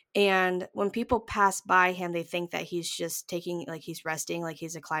 and when people pass by him, they think that he's just taking, like he's resting, like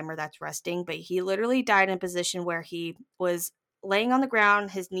he's a climber that's resting. But he literally died in a position where he was laying on the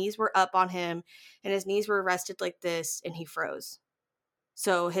ground, his knees were up on him, and his knees were rested like this, and he froze.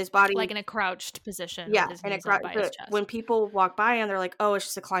 So his body, Like in a crouched position with yeah, his and knees up by his when chest, people walk by and they're like, oh, it's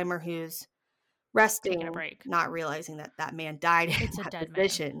just a climber who's taking a resting, break. not realizing that that man died in It's a that dead man.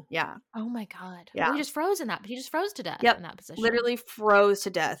 position. Yeah. Oh my god. Yeah. Well, he just froze to death Yep. in that position. Literally froze to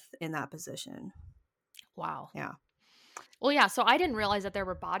death in that position. Wow. Yeah. Well, yeah, so I didn't realize that there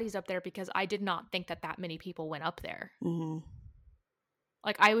were bodies up there because I did not think that many people went up there. Mm-hmm.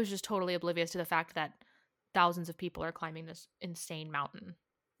 Like, I was just totally oblivious to the fact that thousands of people are climbing this insane mountain.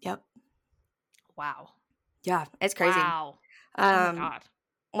 Yep. Wow. Yeah, it's crazy. Wow. Oh my God.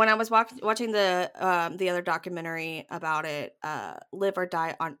 When I was watching the other documentary about it, Live or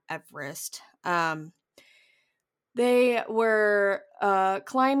Die on Everest, they were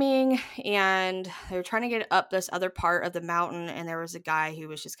climbing and they were trying to get up this other part of the mountain, and there was a guy who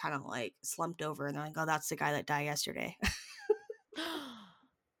was just kind of like slumped over, and they're like, "Oh, that's the guy that died yesterday."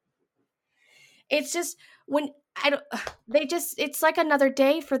 It's just when I don't, they just, it's like another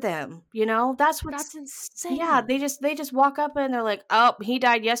day for them, you know? That's insane. yeah, they just walk up and they're like, "Oh, he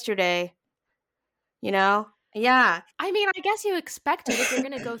died yesterday." You know? Yeah. I mean, I guess you expect it if you're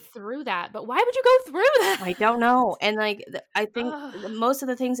going to go through that, but why would you go through that? I don't know. And like I think Ugh. most of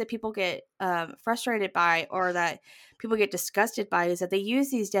the things that people get frustrated by, or that people get disgusted by, is that they use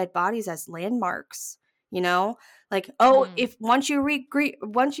these dead bodies as landmarks. You know, like, oh, if once you reach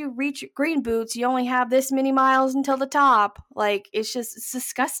Green Boots, you only have this many miles until the top. Like, it's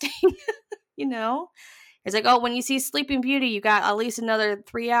disgusting. You know, it's like, oh, when you see Sleeping Beauty, you got at least another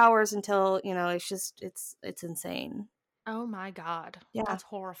 3 hours until, you know. It's just it's insane. Oh my God. Yeah. That's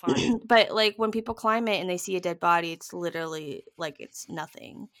horrifying. But like when people climb it and they see a dead body, it's literally like it's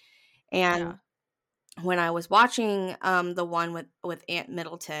nothing. And when I was watching the one with Aunt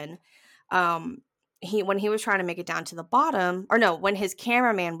Middleton, when he was trying to make it down to the bottom, or no, when his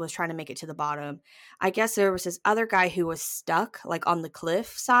cameraman was trying to make it to the bottom, I guess there was this other guy who was stuck like on the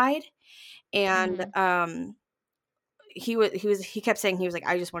cliff side, and he kept saying, he was like,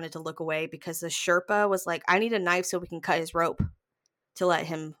 I just wanted to look away because the Sherpa was like, I need a knife so we can cut his rope to let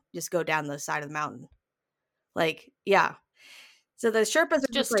him just go down the side of the mountain. Like, yeah. So the Sherpas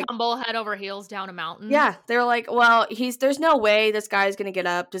are just like, tumble head over heels down a mountain. Yeah, they're like, well, there's no way this guy's gonna get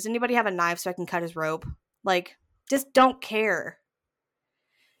up. Does anybody have a knife so I can cut his rope? Like, just don't care.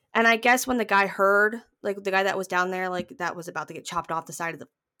 And I guess when the guy heard, like the guy that was down there, like that was about to get chopped off the side of the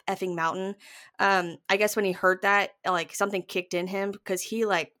effing mountain, I guess when he heard that, like something kicked in him, because he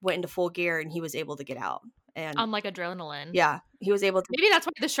like went into full gear and he was able to get out. And on like adrenaline. Yeah, he was able to. Maybe that's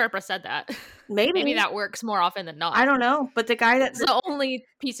why the Sherpa said that. Maybe that works more often than not. I don't know, but the guy that's the only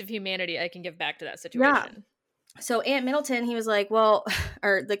piece of humanity I can give back to that situation. Yeah. So Aunt Middleton, he was like, well,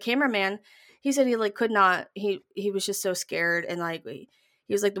 or the cameraman, he said he like could not. He was just so scared, and like he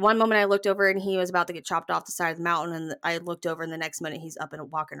was like, the one moment I looked over and he was about to get chopped off the side of the mountain, and I looked over, and the next minute he's up and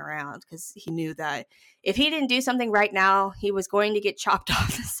walking around, because he knew that if he didn't do something right now, he was going to get chopped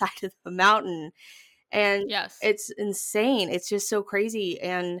off the side of the mountain. And yes, it's insane. It's just so crazy.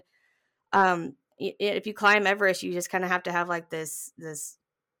 And if you climb Everest, you just kind of have to have like this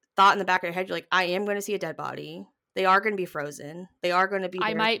thought in the back of your head. You're like, I am going to see a dead body. They are going to be frozen. They are going to be there.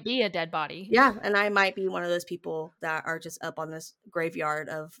 I might be a dead body. Yeah, and I might be one of those people that are just up on this graveyard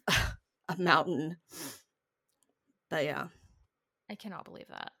of a mountain. But yeah, I cannot believe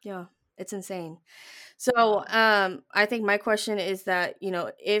that. Yeah, it's insane. So I think my question is that, you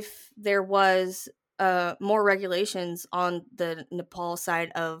know, if there was more regulations on the Nepal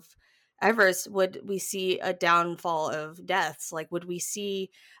side of Everest, would we see a downfall of deaths? Like, would we see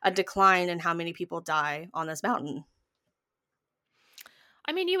a decline in how many people die on this mountain?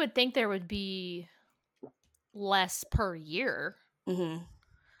 I mean, you would think there would be less per year. Mm-hmm.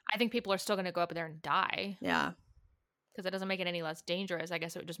 I think people are still going to go up there and die. Yeah. Because it doesn't make it any less dangerous. I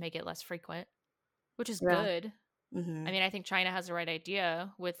guess it would just make it less frequent, which is good. Mm-hmm. I mean, I think China has the right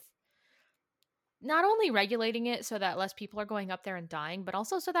idea with not only regulating it so that less people are going up there and dying, but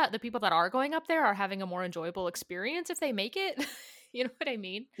also so that the people that are going up there are having a more enjoyable experience if they make it. You know what I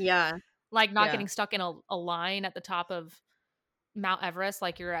mean? Yeah. Like not getting stuck in a line at the top of Mount Everest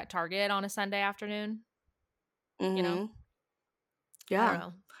like you're at Target on a Sunday afternoon. Mm-hmm. You know? Yeah. I don't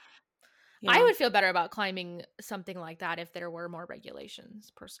know. Yeah. I would feel better about climbing something like that if there were more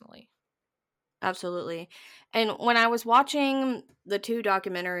regulations, personally. Absolutely. And when I was watching the 2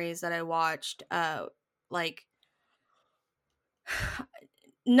 documentaries that I watched, like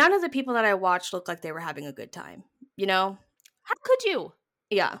none of the people that I watched looked like they were having a good time, you know? How could you?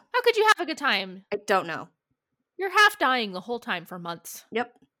 Yeah. How could you have a good time? I don't know. You're half dying the whole time for months.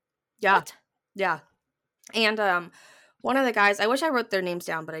 Yep. Yeah. What? Yeah. And one of the guys, I wish I wrote their names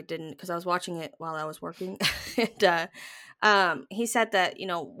down, but I didn't, because I was watching it while I was working. And he said that, you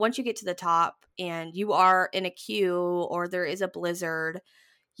know, once you get to the top and you are in a queue or there is a blizzard,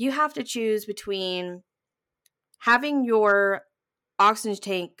 you have to choose between having your oxygen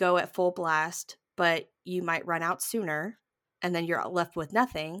tank go at full blast, but you might run out sooner and then you're left with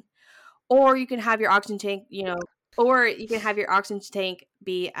nothing. Or you can have your oxygen tank, you know, Or you can have your oxygen tank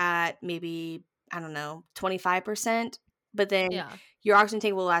be at maybe, I don't know, 25%, but then your oxygen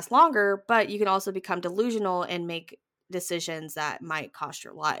tank will last longer, but you can also become delusional and make decisions that might cost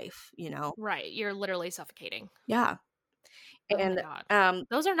your life, you know? Right. You're literally suffocating. Yeah. Oh my And, God.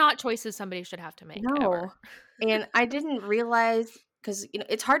 Those are not choices somebody should have to make ever. no. And I didn't realize, because, you know,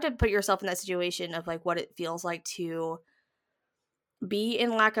 it's hard to put yourself in that situation of like what it feels like to be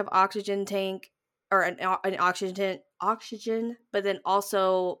in lack of oxygen tank or an oxygen, but then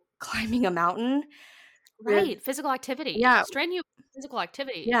also climbing a mountain. Right. Physical activity. Yeah. Strenuous physical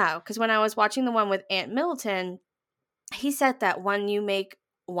activity. Yeah, because when I was watching the one with Aunt Middleton, he said that when you make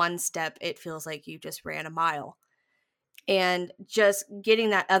one step, it feels like you just ran a mile. And just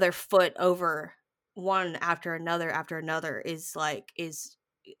getting that other foot over one after another is like is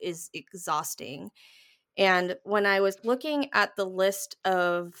exhausting. And when I was looking at the list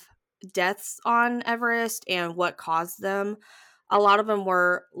of deaths on Everest and what caused them, a lot of them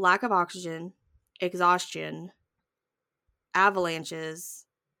were lack of oxygen, exhaustion, avalanches,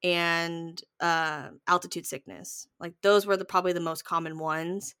 and altitude sickness. Like those were probably the most common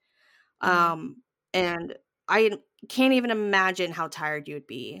ones. And I can't even imagine how tired you would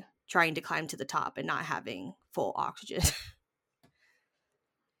be trying to climb to the top and not having full oxygen.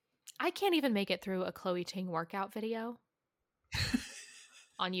 I can't even make it through a Chloe Ting workout video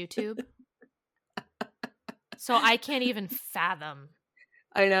on YouTube. So I can't even fathom.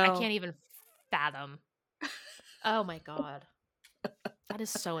 I know. I can't even fathom. Oh my God. That is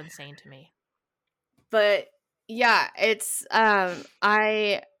so insane to me. But yeah, it's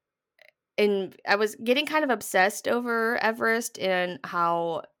I was getting kind of obsessed over Everest and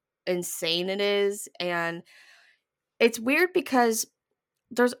how insane it is, and it's weird because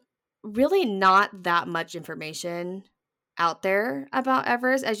there's really not that much information out there about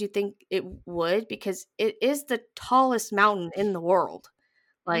Everest as you think it would, because it is the tallest mountain in the world.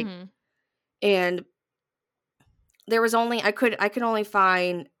 Like, and there was only I could only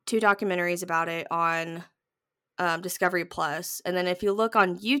find 2 documentaries about it on Discovery Plus, and then if you look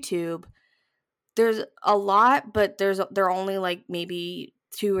on YouTube, there's a lot, but they're only like maybe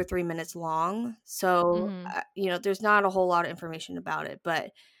 2 or 3 minutes long. So you know, there's not a whole lot of information about it.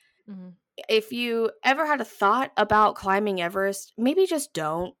 But if you ever had a thought about climbing Everest, maybe just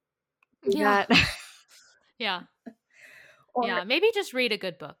don't do that. Yeah. Or, yeah, maybe just read a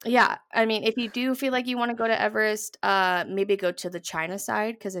good book. Yeah, I mean, if you do feel like you want to go to Everest, maybe go to the China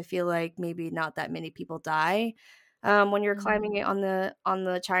side, because I feel like maybe not that many people die when you're climbing it on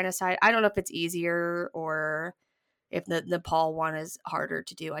the China side. I don't know if it's easier or if the Nepal one is harder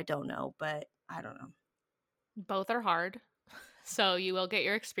to do. I don't know, but I don't know. Both are hard, so you will get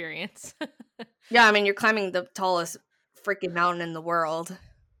your experience. Yeah, I mean, you're climbing the tallest freaking mountain in the world.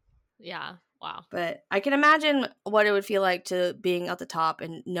 Yeah. Wow. But I can imagine what it would feel like to being at the top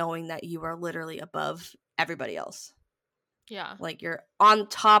and knowing that you are literally above everybody else. Yeah. Like you're on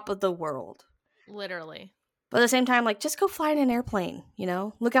top of the world. Literally. But at the same time, like, just go fly in an airplane, you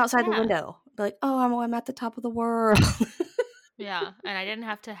know? Look outside the window. Be like, oh, I'm at the top of the world. Yeah. And I didn't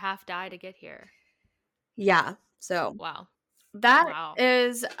have to half die to get here. Yeah. So. Wow. That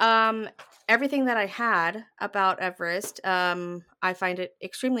is everything that I had about Everest. I find it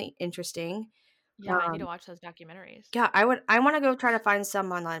extremely interesting. Yeah, I need to watch those documentaries. Yeah, I want to go try to find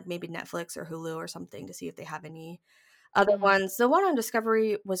some on like maybe Netflix or Hulu or something to see if they have any other ones. The one on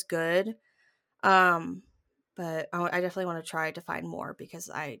Discovery was good. But I definitely want to try to find more, because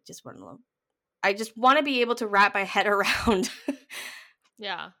I just want to be able to wrap my head around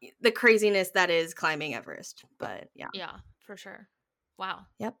the craziness that is climbing Everest. But yeah, for sure. Wow.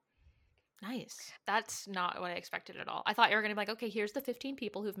 Yep. Nice. That's not what I expected at all. I thought you were gonna be like, okay, here's the 15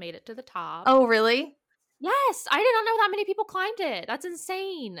 people who've made it to the top. Oh, really? Yes, I did not know that many people climbed it. That's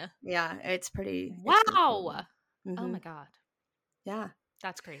insane. Yeah, it's pretty. Wow. It's pretty cool. Oh my God. Yeah.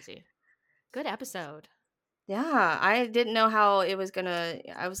 That's crazy. Good episode. Yeah, I didn't know how it was gonna.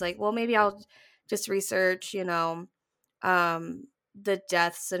 I was like, well, maybe I'll just research, you know, the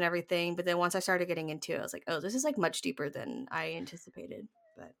deaths and everything. But then once I started getting into it, I was like, oh, this is like much deeper than I anticipated.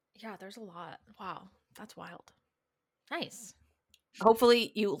 But yeah, there's a lot. Wow, that's wild. Nice.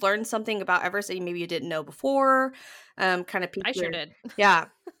 Hopefully you learned something about Everest that maybe you didn't know before. Kind of pique. I sure did. Yeah.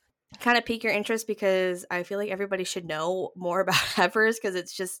 Kind of pique your interest, because I feel like everybody should know more about Everest because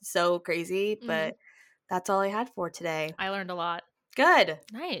it's just so crazy. But that's all I had for today. I learned a lot. Good.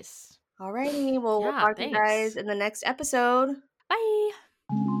 Nice. Alrighty. Well, we'll talk to you guys in the next episode. Bye.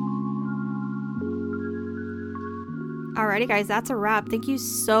 Alrighty, guys. That's a wrap. Thank you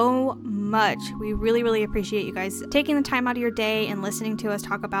so much. We really, really appreciate you guys taking the time out of your day and listening to us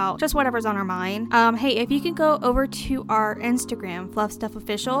talk about just whatever's on our mind. Hey, if you can go over to our Instagram, Fluff Stuff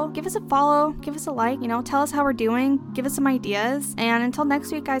Official, give us a follow, give us a like, tell us how we're doing, give us some ideas. And until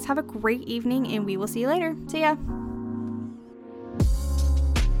next week, guys, have a great evening and we will see you later. See ya.